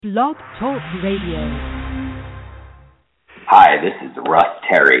Blog Talk Radio. Hi, this is Russ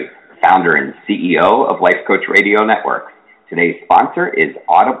Terry, founder and CEO of Life Coach Radio Network. Today's sponsor is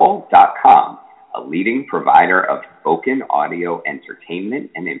Audible.com, a leading provider of spoken audio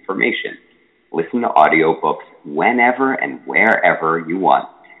entertainment and information. Listen to audiobooks whenever and wherever you want.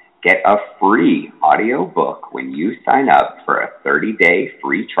 Get a free audiobook when you sign up for a 30-day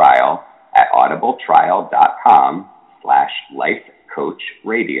free trial at audibletrial.com/lifecoachradio.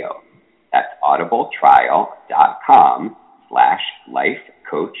 That's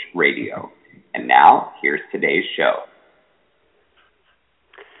audibletrial.com/lifecoachradio. And now, here's today's show.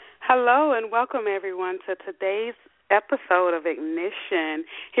 Hello, and welcome everyone to today's episode of Ignition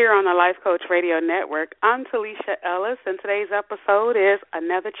here on the Life Coach Radio Network. I'm Telecia Ellis, and today's episode is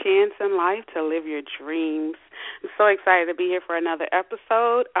Another Chance in Life to Live Your Dreams. I'm so excited to be here for another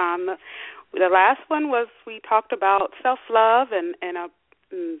episode. The last one was we talked about self-love, and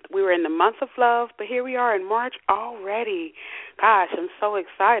we were in the month of love, but here we are in March already. Gosh, I'm so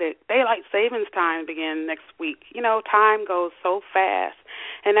excited. Daylight savings time begins next week. You know, time goes so fast,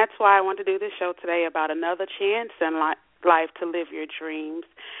 and that's why I want to do this show today about another chance in life to live your dreams.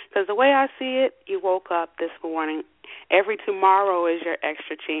 Because the way I see it, you woke up this morning. Every tomorrow is your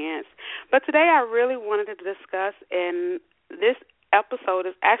extra chance. But today I really wanted to discuss, and this episode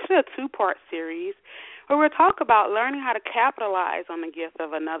is actually a two-part series where we'll talk about learning how to capitalize on the gift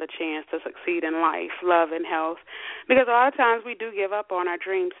of another chance to succeed in life, love, and health. Because a lot of times we do give up on our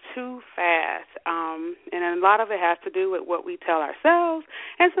dreams too fast, and a lot of it has to do with what we tell ourselves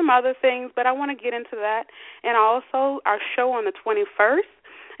and some other things, but I want to get into that. And also our show on the 21st,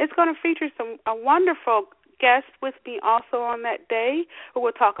 it's going to feature a wonderful guest with me also on that day.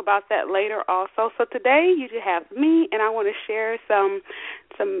 We'll talk about that later also. So today you just have me, and I want to share some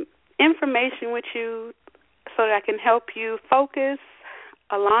information with you so that I can help you focus,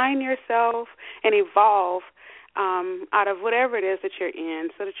 align yourself, and evolve out of whatever it is that you're in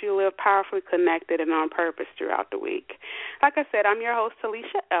so that you live powerfully connected and on purpose throughout the week. Like I said, I'm your host,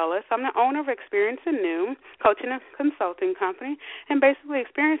 Telecia Ellis. I'm the owner of Experience Anew, coaching and consulting company, and basically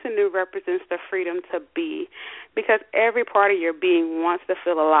Experience Anew represents the freedom to be, because every part of your being wants to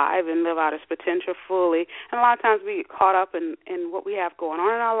feel alive and live out its potential fully, and a lot of times we get caught up in what we have going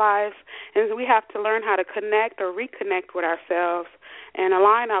on in our lives, and we have to learn how to connect or reconnect with ourselves and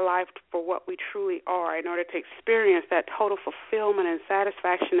align our life for what we truly are in order to experience that total fulfillment and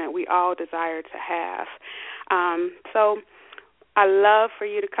satisfaction that we all desire to have. So I love for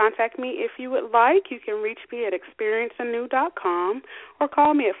you to contact me if you would like. You can reach me at experienceanew.com or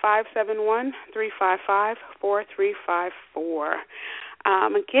call me at 571-355-4354.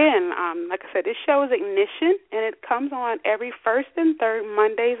 Again, like I said, this show is Ignition, and it comes on every first and third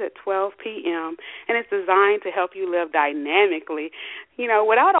Mondays at 12 p.m., and it's designed to help you live dynamically, you know,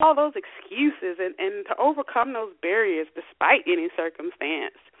 without all those excuses and to overcome those barriers despite any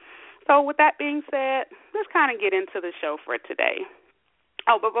circumstance. So with that being said, let's kind of get into the show for today.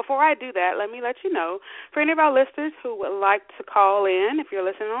 Oh, but before I do that, let me let you know, for any of our listeners who would like to call in, if you're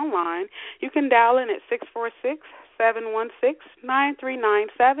listening online, you can dial in at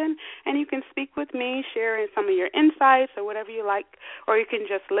 646-716-9397, and you can speak with me, sharing some of your insights or whatever you like, or you can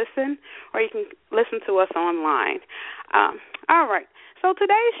just listen, or you can listen to us online. All right. So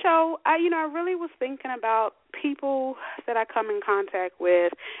today's show, I really was thinking about people that I come in contact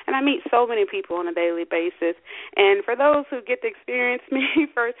with, and I meet so many people on a daily basis. And for those who get to experience me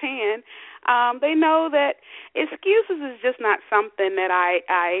firsthand, they know that excuses is just not something that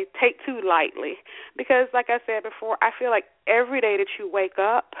I take too lightly, because, like I said before, I feel like every day that you wake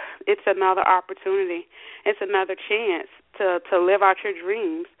up, it's another opportunity. It's another chance to live out your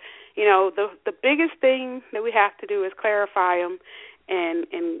dreams. You know, the biggest thing that we have to do is clarify them and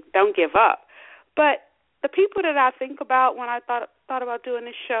don't give up. But the people that I think about when I thought about doing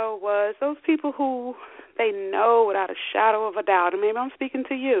this show was those people who they know without a shadow of a doubt, and maybe I'm speaking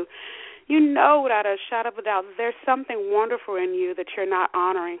to you, you know without a shadow of a doubt that there's something wonderful in you that you're not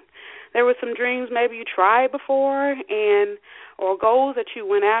honoring. There were some dreams maybe you tried before or goals that you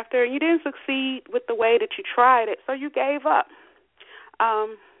went after, and you didn't succeed with the way that you tried it, so you gave up.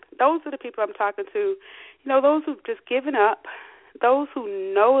 Those are the people I'm talking to, you know, those who've just given up, those who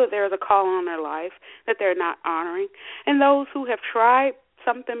know that there's a call on their life that they're not honoring, and those who have tried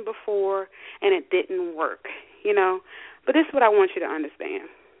something before and it didn't work, you know. But this is what I want you to understand.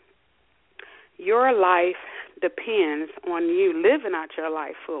 Your life depends on you living out your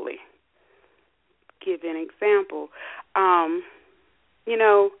life fully. Give you an example. You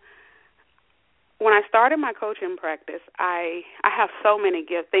know, when I started my coaching practice, I have so many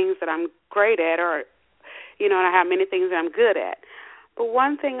things that I'm great at, or, you know, and I have many things that I'm good at. But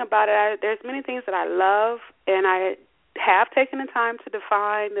one thing about it, there's many things that I love, and I have taken the time to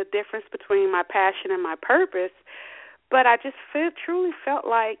define the difference between my passion and my purpose, but I just truly felt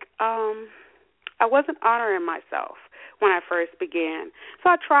like I wasn't honoring myself when I first began. So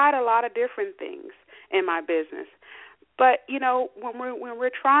I tried a lot of different things in my business. But, you know, when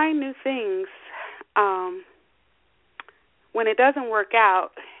we're trying new things, when it doesn't work out,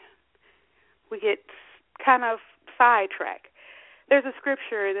 we get kind of sidetracked. There's a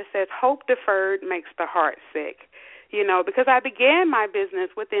scripture that says, hope deferred makes the heart sick, you know, because I began my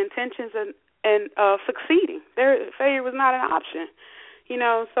business with the intentions of succeeding. Failure was not an option, you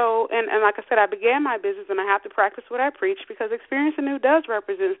know, so, and like I said, I began my business, and I have to practice what I preach, because experiencing new does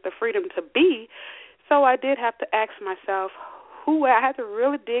represent the freedom to be. So I did have to ask myself, I had to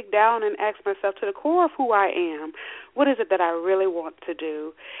really dig down and ask myself to the core of who I am. What is it that I really want to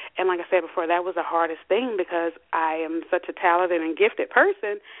do? And like I said before, that was the hardest thing, because I am such a talented and gifted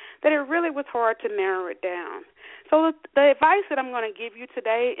person that it really was hard to narrow it down. So the advice that I'm going to give you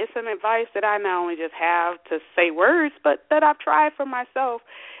today is some advice that I not only just have to say words, but that I've tried for myself.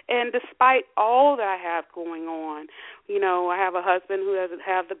 And despite all that I have going on, you know, I have a husband who doesn't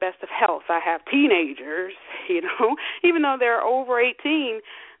have the best of health. I have teenagers, you know, even though they're over 18,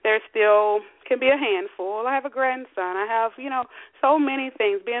 they're still can be a handful. I have a grandson. I have, you know, so many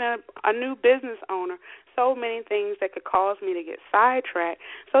things. Being a new business owner, so many things that could cause me to get sidetracked.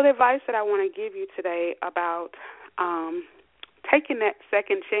 So the advice that I want to give you today about taking that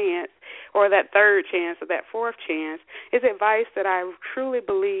second chance, or that third chance, or that fourth chance, is advice that I truly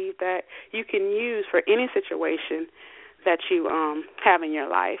believe that you can use for any situation that you have in your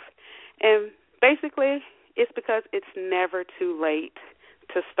life. And basically, it's because it's never too late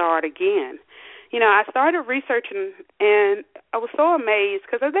to start again. You know, I started researching, and I was so amazed,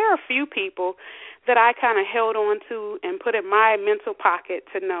 because there are a few people that I kind of held on to and put in my mental pocket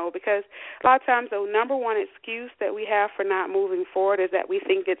to know, because a lot of times the number one excuse that we have for not moving forward is that we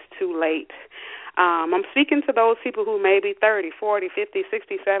think it's too late. I'm speaking to those people who may be 30, 40, 50,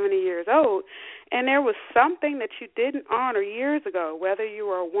 60, 70 years old, and there was something that you didn't honor years ago, whether you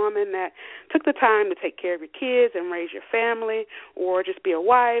were a woman that took the time to take care of your kids and raise your family, or just be a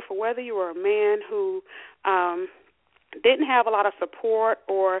wife, or whether you were a man who didn't have a lot of support,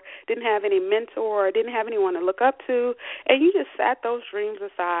 or didn't have any mentor, or didn't have anyone to look up to, and you just sat those dreams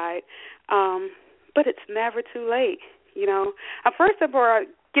aside. But it's never too late, you know. First of all,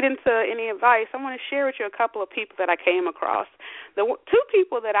 get into any advice, I want to share with you a couple of people that I came across. The two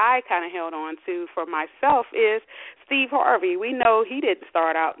people that I kind of held on to for myself is Steve Harvey. We know he didn't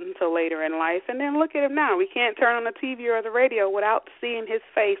start out until later in life, and then look at him now. We can't turn on the TV or the radio without seeing his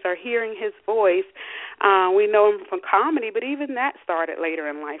face or hearing his voice. We know him from comedy, but even that started later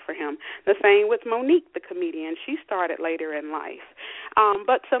in life for him. The same with Monique, the comedian. She started later in life.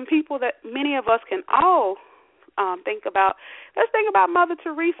 But some people that many of us can all think about. Let's think about Mother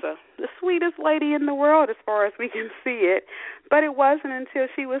Teresa, the sweetest lady in the world as far as we can see it. But it wasn't until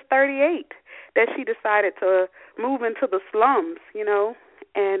she was 38 that she decided to move into the slums, you know,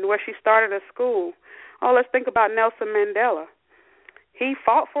 and where she started a school. Oh, let's think about Nelson Mandela. He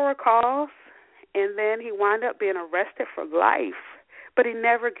fought for a cause, and then he wound up being arrested for life, but he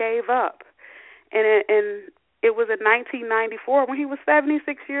never gave up. And it was in 1994 when he was 76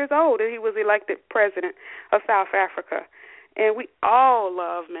 years old and he was elected president of South Africa. And we all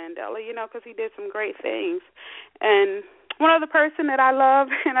love Mandela, you know, because he did some great things. And one other person that I love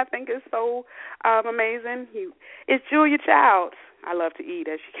and I think is so amazing is Julia Childs. I love to eat,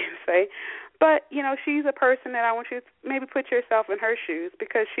 as you can say. But, you know, she's a person that I want you to maybe put yourself in her shoes,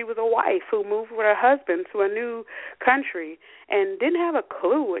 because she was a wife who moved with her husband to a new country and didn't have a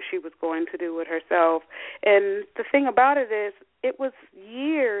clue what she was going to do with herself. And the thing about it is, it was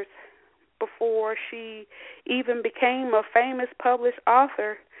years before she even became a famous published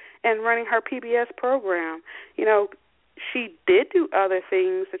author and running her PBS program. You know, she did do other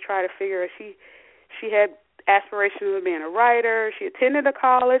things to try to figure out. She had aspirations of being a writer. She attended a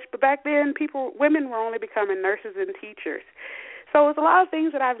college, but back then women were only becoming nurses and teachers. So it's a lot of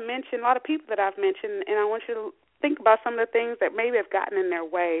things that I've mentioned, a lot of people that I've mentioned, and I want you to think about some of the things that maybe have gotten in their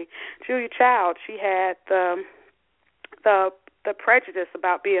way. Julia Child, she had the prejudice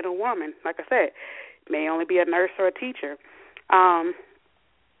about being a woman. Like I said, may only be a nurse or a teacher.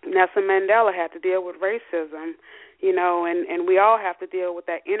 Nelson Mandela had to deal with racism, you know, and we all have to deal with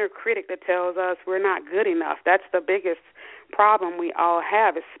that inner critic that tells us we're not good enough. That's the biggest problem we all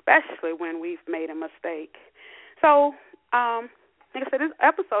have, especially when we've made a mistake. So, like I said, this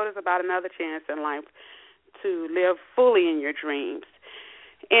episode is about another chance in life to live fully in your dreams.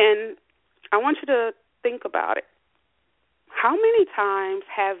 And I want you to think about it. how many times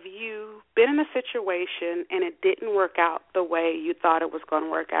have you been in a situation and it didn't work out the way you thought it was going to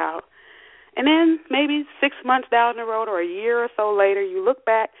work out? And then maybe 6 months down the road or a year or so later, you look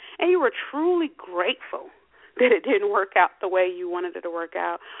back and you were truly grateful that it didn't work out the way you wanted it to work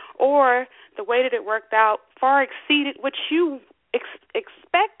out, or the way that it worked out far exceeded what you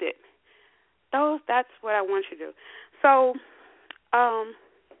expected. That's what I want you to do. So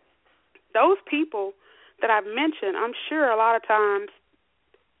those people that I've mentioned, I'm sure a lot of times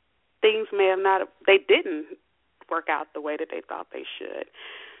things they didn't work out the way that they thought they should.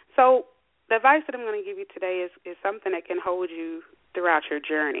 So the advice that I'm going to give you today is something that can hold you throughout your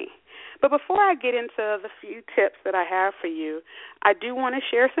journey. But before I get into the few tips that I have for you, I do want to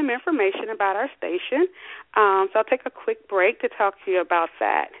share some information about our station. So I'll take a quick break to talk to you about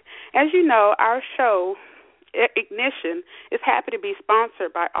that. As you know, our show, Ignition, is happy to be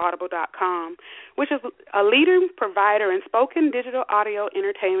sponsored by Audible.com, which is a leading provider in spoken digital audio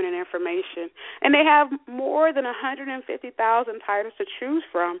entertainment and information. And they have more than 150,000 titles to choose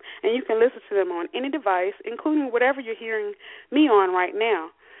from, and you can listen to them on any device, including whatever you're hearing me on right now.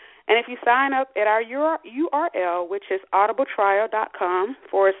 And if you sign up at our URL, which is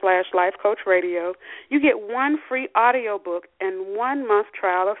audibletrial.com/lifecoachradio, you get one free audio book and 1 month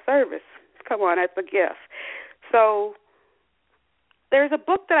trial of service. Come on, that's a gift. So there's a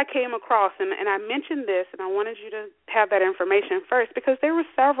book that I came across, and I mentioned this, and I wanted you to have that information first, because there were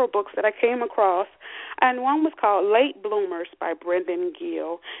several books that I came across, and one was called Late Bloomers by Brendan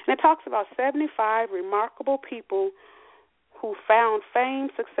Gill, and it talks about 75 remarkable people who found fame,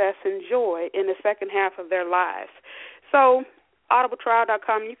 success, and joy in the second half of their lives. So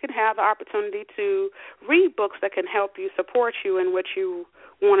audibletrial.com, you can have the opportunity to read books that can help you, support you in what you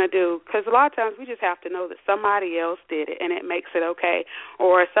want to do, because a lot of times we just have to know that somebody else did it and it makes it okay,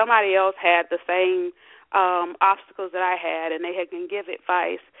 or somebody else had the same obstacles that I had and they can give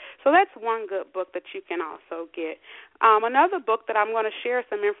advice. So that's one good book that you can also get. Another book that I'm going to share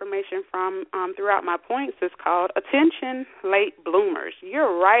some information from throughout my points is called Attention Late Bloomers.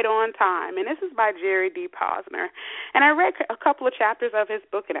 You're right on time. And this is by Jerry D. Posner. And I read a couple of chapters of his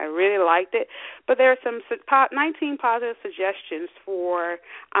book and I really liked it. But there are some 19 positive suggestions for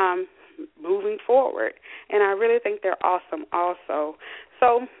moving forward. And I really think they're awesome also.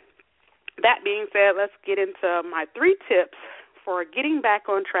 So that being said, let's get into my 3 tips for getting back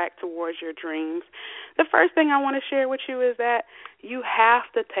on track towards your dreams. The first thing I want to share with you is that you have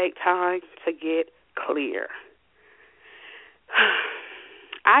to take time to get clear.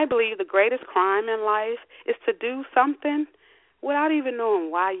 I believe the greatest crime in life is to do something without even knowing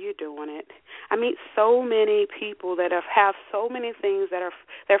why you're doing it. I meet so many people that have so many things that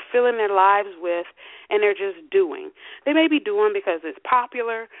they're filling their lives with, and they're just doing. They may be doing because it's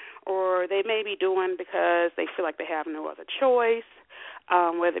popular, or they may be doing because they feel like they have no other choice,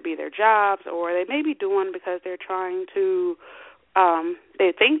 whether it be their jobs, or they may be doing because they're trying to,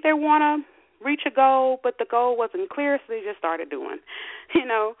 they think they want to reach a goal, but the goal wasn't clear, so they just started doing,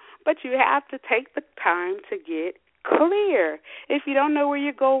 But you have to take the time to get clear. If you don't know where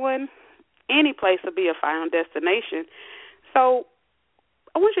you're going, any place will be a final destination. So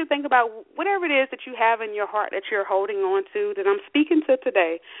I want you to think about whatever it is that you have in your heart that you're holding on to, that I'm speaking to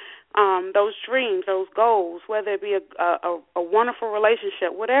today, those dreams, those goals, whether it be a wonderful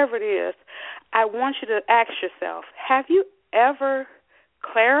relationship, whatever it is. I want you to ask yourself, have you ever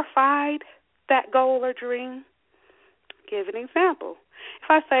clarified that goal or dream? Give an example.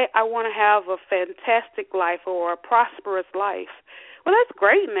 If I say I want to have a fantastic life or a prosperous life, well, that's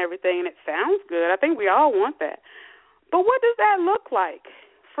great and everything, and it sounds good. I think we all want that. But what does that look like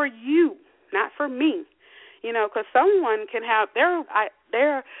for you, not for me? Because someone can have their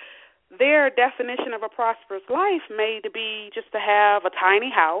definition of a prosperous life may be just to have a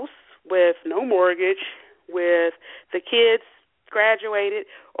tiny house with no mortgage, with the kids graduated,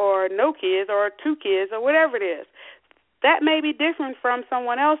 or no kids, or 2 kids, or whatever it is. That may be different from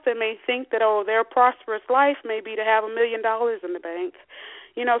someone else that may think that, their prosperous life may be to have $1 million in the bank.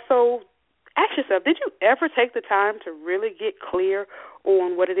 So ask yourself, did you ever take the time to really get clear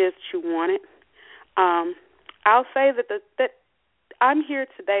on what it is that you wanted? I'll say that I'm here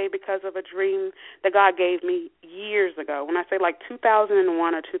today because of a dream that God gave me years ago, when I say like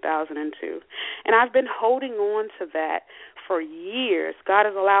 2001 or 2002. And I've been holding on to that for years. God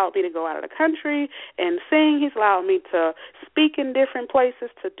has allowed me to go out of the country and sing. He's allowed me to speak in different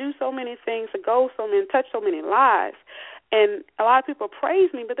places, to do so many things, to go touch so many lives. And a lot of people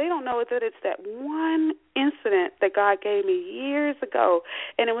praise me, but they don't know that it's that one incident that God gave me years ago,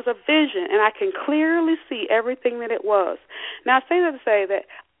 and it was a vision, and I can clearly see everything that it was. Now, I say that to say that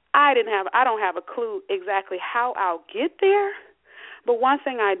I don't have a clue exactly how I'll get there, but one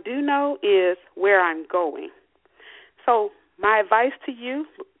thing I do know is where I'm going. So my advice to you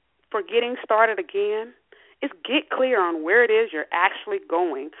for getting started again is get clear on where it is you're actually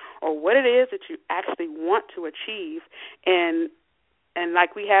going or what it is that you actually want to achieve. And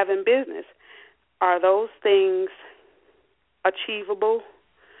like we have in business, are those things achievable?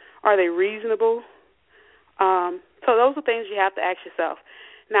 Are they reasonable? So those are things you have to ask yourself.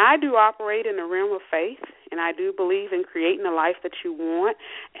 Now, I do operate in the realm of faith, and I do believe in creating the life that you want,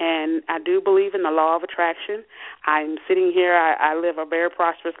 and I do believe in the law of attraction. I'm sitting here, I live a very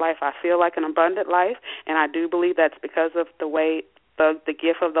prosperous life. I feel like an abundant life, and I do believe that's because of the way the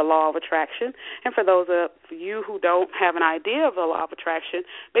gift of the law of attraction. And for those of you who don't have an idea of the law of attraction,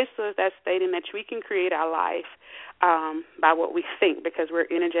 basically that's stating that we can create our life by what we think, because we're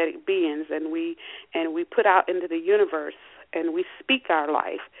energetic beings, and we put out into the universe and we speak our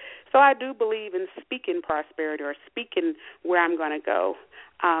life. So I do believe in speaking prosperity or speaking where I'm going to go,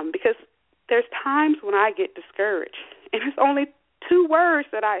 because there's times when I get discouraged, and it's only 2 words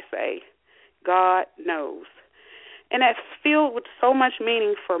that I say: God knows. And that's filled with so much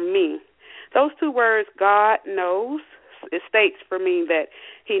meaning for me. Those 2 words, God knows, it states for me that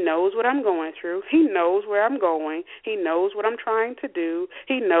He knows what I'm going through. He knows where I'm going. He knows what I'm trying to do.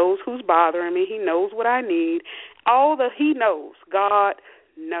 He knows who's bothering me. He knows what I need. He knows. God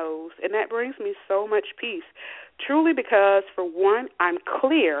knows. And that brings me so much peace, truly, because, for one, I'm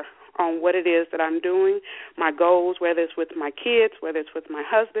clear on what it is that I'm doing, my goals, whether it's with my kids, whether it's with my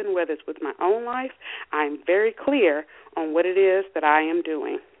husband, whether it's with my own life. I'm very clear on what it is that I am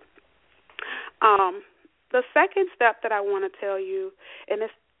doing. The second step that I want to tell you, and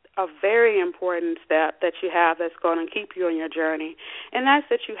it's a very important step that you have that's going to keep you on your journey, and that's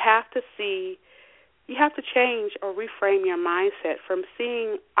that you have to change or reframe your mindset from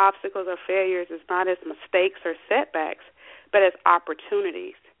seeing obstacles or failures as not as mistakes or setbacks, but as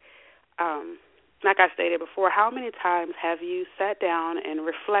opportunities. Like I stated before, how many times have you sat down and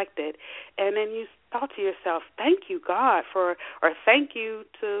reflected, and then you thought to yourself, thank you, God, or thank you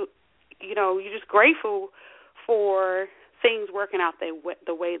to, you're just grateful for things working out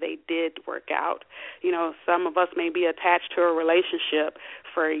the way they did work out. Some of us may be attached to a relationship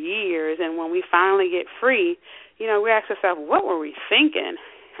for years, and when we finally get free, we ask ourselves, what were we thinking?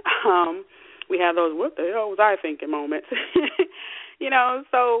 We have those, what the hell was I thinking moments?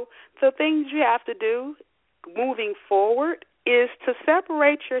 So things you have to do moving forward is to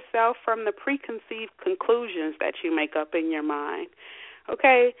separate yourself from the preconceived conclusions that you make up in your mind.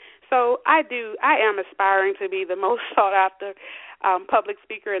 Okay? So I am aspiring to be the most sought-after public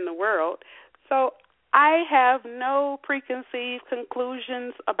speaker in the world. So I have no preconceived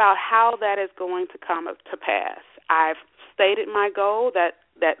conclusions about how that is going to come to pass. I've stated my goal that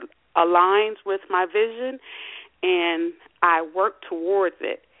aligns with my vision, and I work towards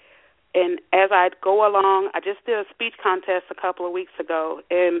it. And as I go along, I just did a speech contest a couple of weeks ago,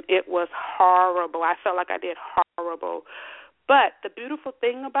 and it was horrible. I felt like I did horrible. But the beautiful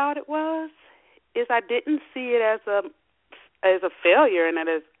thing about it is I didn't see it as a failure and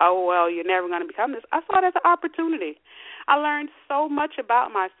as, oh, well, you're never going to become this. I saw it as an opportunity. I learned so much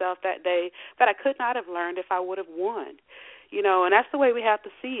about myself that day that I could not have learned if I would have won. And that's the way we have to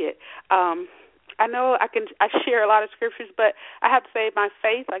see it. I know I share a lot of scriptures, but I have to say my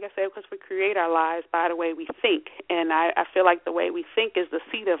faith, like I said, because we create our lives by the way we think. And I feel like the way we think is the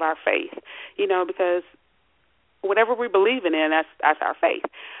seed of our faith, because whatever we're believing in, that's our faith.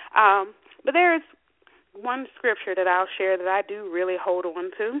 But there's one scripture that I'll share that I do really hold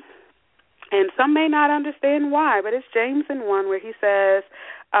on to, and some may not understand why, but it's James 1 where he says,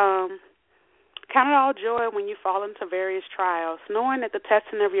 count it all joy when you fall into various trials, knowing that the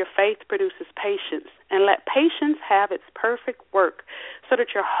testing of your faith produces patience, and let patience have its perfect work, so that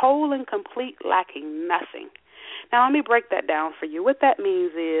you're whole and complete, lacking nothing. Now, let me break that down for you. What that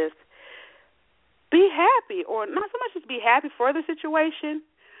means is be happy, or not so much as be happy for the situation,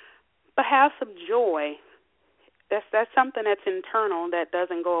 but have some joy. That's something that's internal that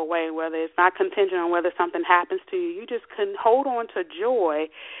doesn't go away, whether it's not contingent on whether something happens to you. You just can hold on to joy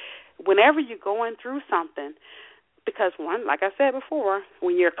whenever you're going through something, because like I said before,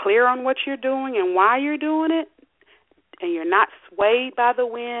 when you're clear on what you're doing and why you're doing it, and you're not swayed by the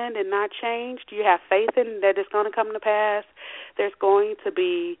wind and not changed, you have faith in that it's going to come to pass. There's going to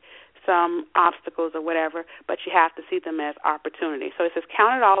be some obstacles or whatever, but you have to see them as opportunities. So it says,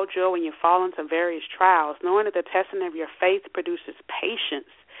 count it all joy when you fall into various trials, knowing that the testing of your faith produces patience.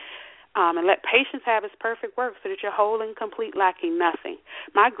 And let patience have its perfect work, so that you're whole and complete, lacking nothing.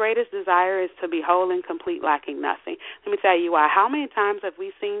 My greatest desire is to be whole and complete, lacking nothing. Let me tell you why. How many times have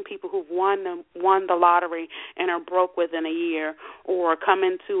we seen people who've won the lottery and are broke within a year, or come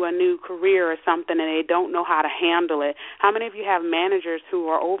into a new career or something and they don't know how to handle it? How many of you have managers who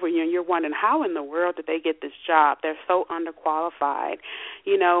are over you and you're wondering, how in the world did they get this job? They're so underqualified,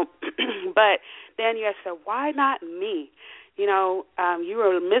 But then you say, why not me?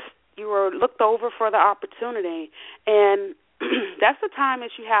 You were looked over for the opportunity, and that's the time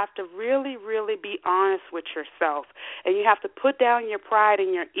that you have to really, really be honest with yourself, and you have to put down your pride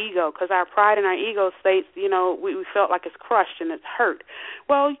and your ego, because our pride and our ego states, we felt like it's crushed and it's hurt.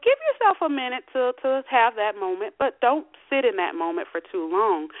 Well, give yourself a minute to have that moment, but don't sit in that moment for too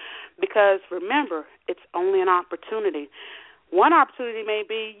long, because remember, it's only an opportunity. One opportunity may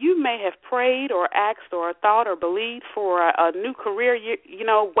be you may have prayed or asked or thought or believed for a new career,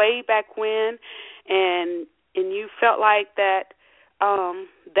 way back when, and you felt like that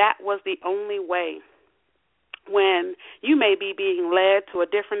that was the only way, when you may be being led to a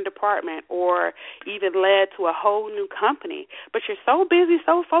different department or even led to a whole new company. But you're so busy,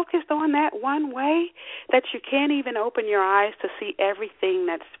 so focused on that one way that you can't even open your eyes to see everything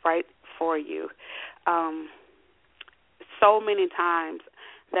that's right for you. So many times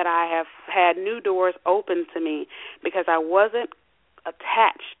that I have had new doors open to me because I wasn't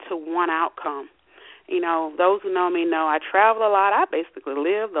attached to one outcome. Those who know me know I travel a lot. I basically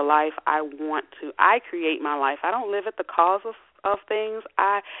live the life I want to. I create my life. I don't live at the cause of things.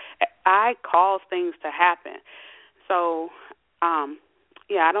 I cause things to happen. So,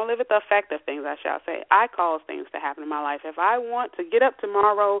 I don't live at the effect of things, I shall say. I cause things to happen in my life. If I want to get up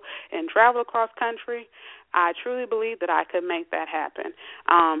tomorrow and travel across country, I truly believe that I could make that happen.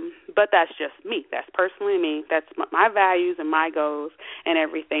 But that's just me. That's personally me. That's my values and my goals and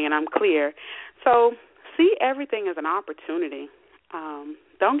everything, and I'm clear. So see everything as an opportunity.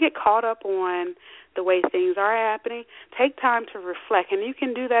 Don't get caught up on the way things are happening. Take time to reflect, and you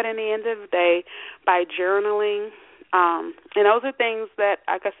can do that in the end of the day by journaling. And those are things that,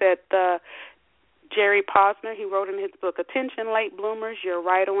 like I said, Jerry Posner, he wrote in his book, Attention Late Bloomers, You're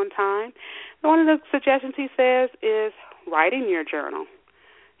Right on Time. One of the suggestions he says is write in your journal.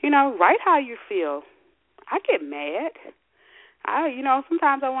 Write how you feel. I get mad.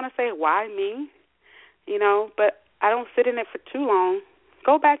 Sometimes I want to say, why me? But I don't sit in it for too long.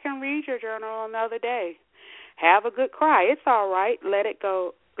 Go back and read your journal another day. Have a good cry. It's all right. Let it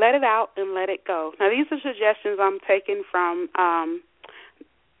go. Let it out and let it go. Now, these are suggestions I'm taking from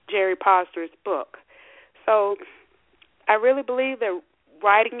Jerry Posner's book. So I really believe that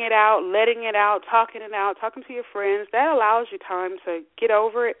writing it out, letting it out, talking to your friends, that allows you time to get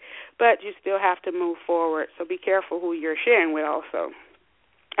over it, but you still have to move forward. So be careful who you're sharing with also.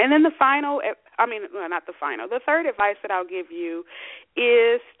 And then the third advice that I'll give you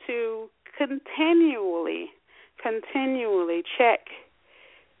is to continually check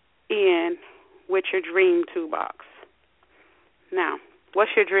in with your dream toolbox. Now,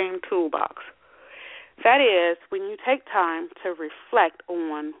 what's your dream toolbox? That is when you take time to reflect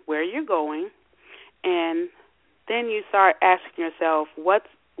on where you're going, and then you start asking yourself, what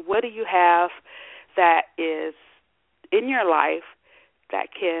do you have that is in your life that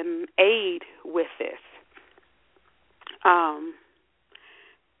can aid with this?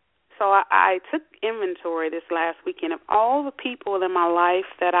 So I took inventory this last weekend of all the people in my life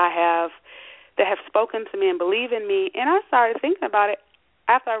that have spoken to me and believe in me, and I started thinking about it.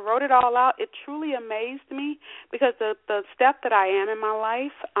 After I wrote it all out, it truly amazed me because the step that I am in my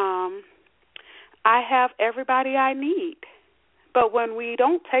life, I have everybody I need. But when we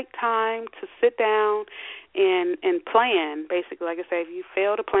don't take time to sit down and plan, basically, like I say, if you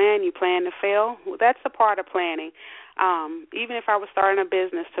fail to plan, you plan to fail. Well, that's a part of planning. Even if I was starting a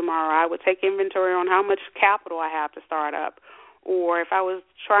business tomorrow, I would take inventory on how much capital I have to start up. Or if I was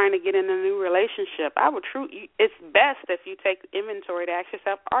trying to get in a new relationship, it's best if you take inventory to ask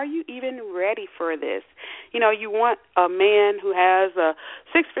yourself, are you even ready for this? You want a man who has a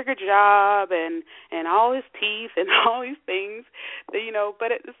six-figure job and all his teeth and all these things,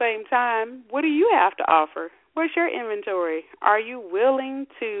 but at the same time, what do you have to offer? What's your inventory? Are you willing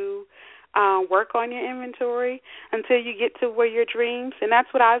to work on your inventory until you get to where your dreams? And that's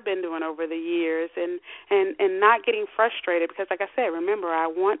what I've been doing over the years, and not getting frustrated because, like I said, remember, I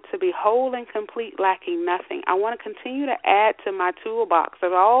want to be whole and complete, lacking nothing. I want to continue to add to my toolbox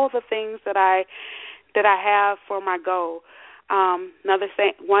of all the things that I have for my goal.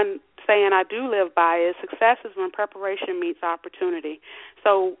 One saying I do live by is success is when preparation meets opportunity.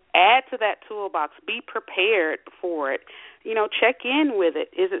 So add to that toolbox. Be prepared for it. Check in with it.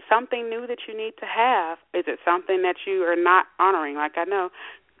 Is it something new that you need to have? Is it something that you are not honoring? Like I know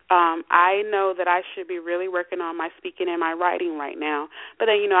that I should be really working on my speaking and my writing right now. But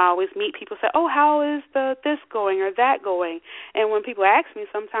then, I always meet people say, oh, how is this going or that going? And when people ask me,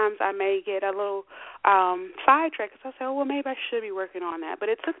 sometimes I may get a little sidetracked because I say, oh, well, maybe I should be working on that. But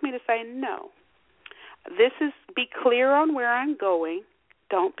it took me to say, no. Be clear on where I'm going.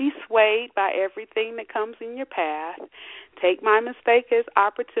 Don't be swayed by everything that comes in your path. Take my mistake as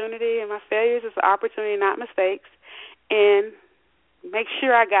opportunity and my failures as opportunity, not mistakes. And make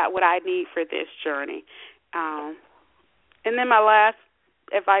sure I got what I need for this journey. And then my last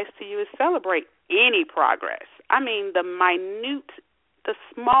advice to you is celebrate any progress. I mean, the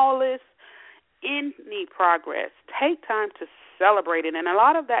smallest, any progress. Take time to celebrate it. And a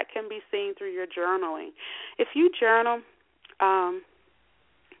lot of that can be seen through your journaling. If you journal,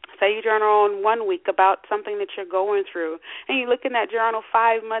 say you journal on 1 week about something that you're going through, and you look in that journal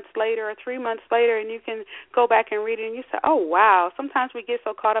 5 months later or 3 months later, and you can go back and read it, and you say, oh, wow. Sometimes we get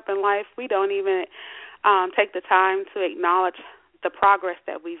so caught up in life, we don't even take the time to acknowledge the progress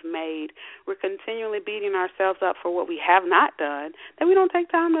that we've made. We're continually beating ourselves up for what we have not done, that we don't take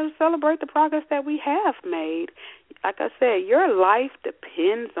time to celebrate the progress that we have made. Like I said, your life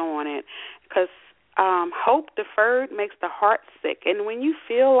depends on it, because hope deferred makes the heart sick. And when you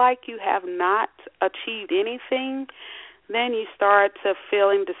feel like you have not achieved anything, then you start to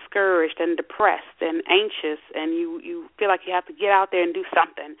feeling discouraged and depressed and anxious, and you feel like you have to get out there and do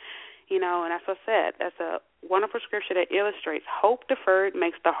something. And as I said, that's a wonderful scripture that illustrates hope deferred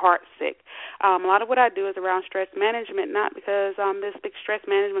makes the heart sick. A lot of what I do is around stress management, not because I'm this big stress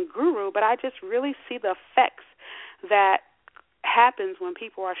management guru, but I just really see the effects that happens when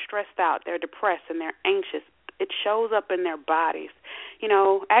people are stressed out, they're depressed, and they're anxious. It shows up in their bodies.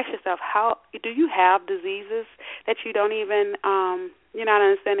 Ask yourself, how do you have diseases that you don't even, you're not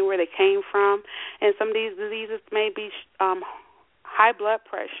understanding where they came from? And some of these diseases may be high blood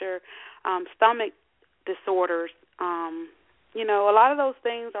pressure, stomach disorders. A lot of those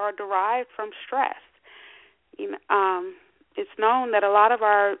things are derived from stress. It's known that a lot of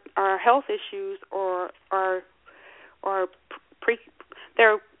our health issues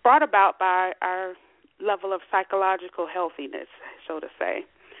they're brought about by our level of psychological healthiness, so to say.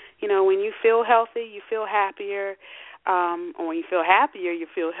 When you feel healthy, you feel happier, or when you feel happier, you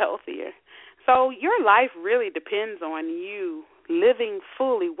feel healthier. So your life really depends on you living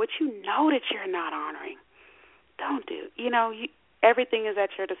fully what you know that you're not honoring. Don't do. Everything is at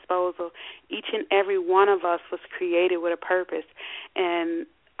your disposal. Each and every one of us was created with a purpose, and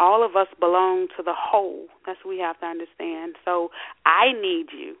all of us belong to the whole. That's what we have to understand. So I need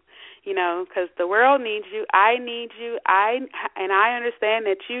you, because the world needs you. I need you. I understand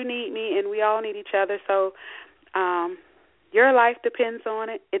that you need me, and we all need each other. So your life depends on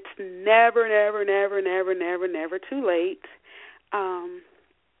it. It's never, never, never, never, never, never too late.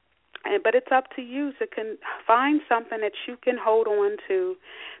 But it's up to you to find something that you can hold on to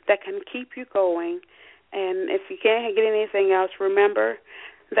that can keep you going. And if you can't get anything else, remember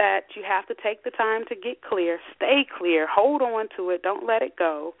that you have to take the time to get clear. Stay clear. Hold on to it. Don't let it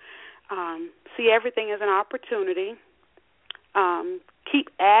go. See everything as an opportunity. Keep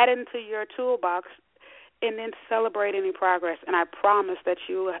adding to your toolbox, and then celebrate any progress. And I promise that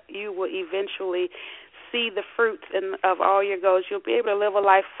you will eventually see the fruits of all your goals. You'll be able to live a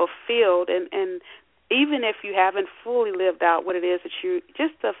life fulfilled, and even if you haven't fully lived out what it is that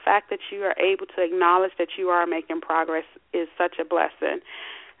just the fact that you are able to acknowledge that you are making progress is such a blessing.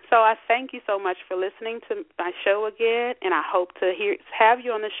 So I thank you so much for listening to my show again, and I hope to have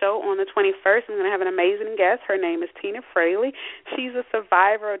you on the show on the 21st. I'm going to have an amazing guest. Her name is Tina Fraley. She's a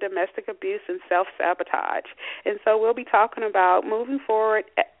survivor of domestic abuse and self-sabotage. And so we'll be talking about moving forward,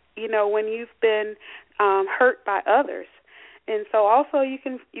 when you've been hurt by others. And so also you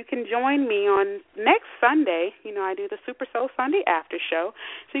can join me on next Sunday. I do the Super Soul Sunday after show.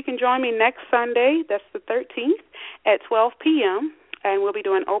 So you can join me next Sunday, that's the 13th, at 12 p.m., and we'll be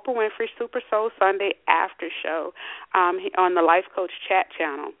doing Oprah Winfrey Super Soul Sunday after show on the Life Coach Chat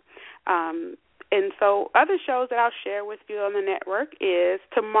channel. And so other shows that I'll share with you on the network is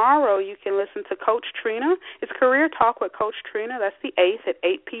tomorrow you can listen to Coach Trina. It's Career Talk with Coach Trina. That's the 8th at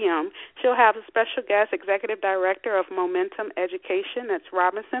 8 p.m. She'll have a special guest, Executive Director of Momentum Education. That's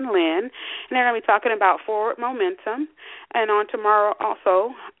Robinson Lynn. And they're going to be talking about forward momentum. And on tomorrow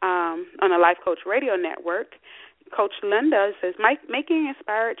also on the Life Coach Radio Network, Coach Linda says, Making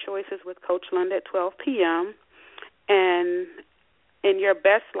Inspired Choices with Coach Linda at 12 p.m. And in Your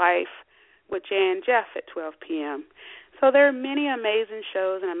Best Life with Jan Jeff at 12 p.m. So there are many amazing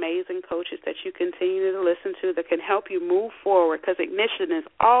shows and amazing coaches that you continue to listen to that can help you move forward, because Ignition is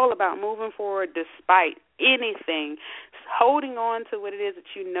all about moving forward despite anything, holding on to what it is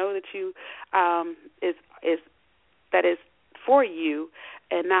that you know that you is for you,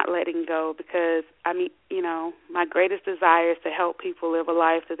 and not letting go. Because, my greatest desire is to help people live a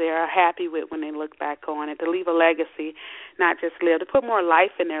life that they are happy with when they look back on it, to leave a legacy, not just live, to put more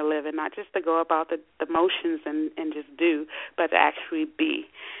life in their living, not just to go about the motions and just do, but to actually be.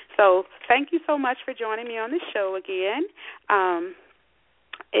 So thank you so much for joining me on the show again.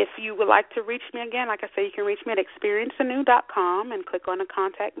 If you would like to reach me again, like I say, you can reach me at experienceenew.com and click on the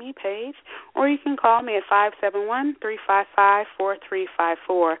Contact Me page, or you can call me at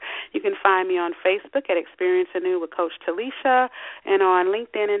 571-355-4354. You can find me on Facebook at Experience Anew with Coach Telecia, and on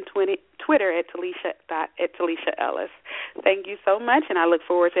LinkedIn and Twitter at Telecia Ellis. Thank you so much, and I look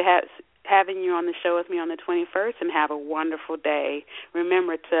forward to having you on the show with me on the 21st, and have a wonderful day.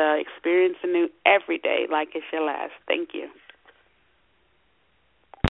 Remember to experience anew every day like it's your last. Thank you.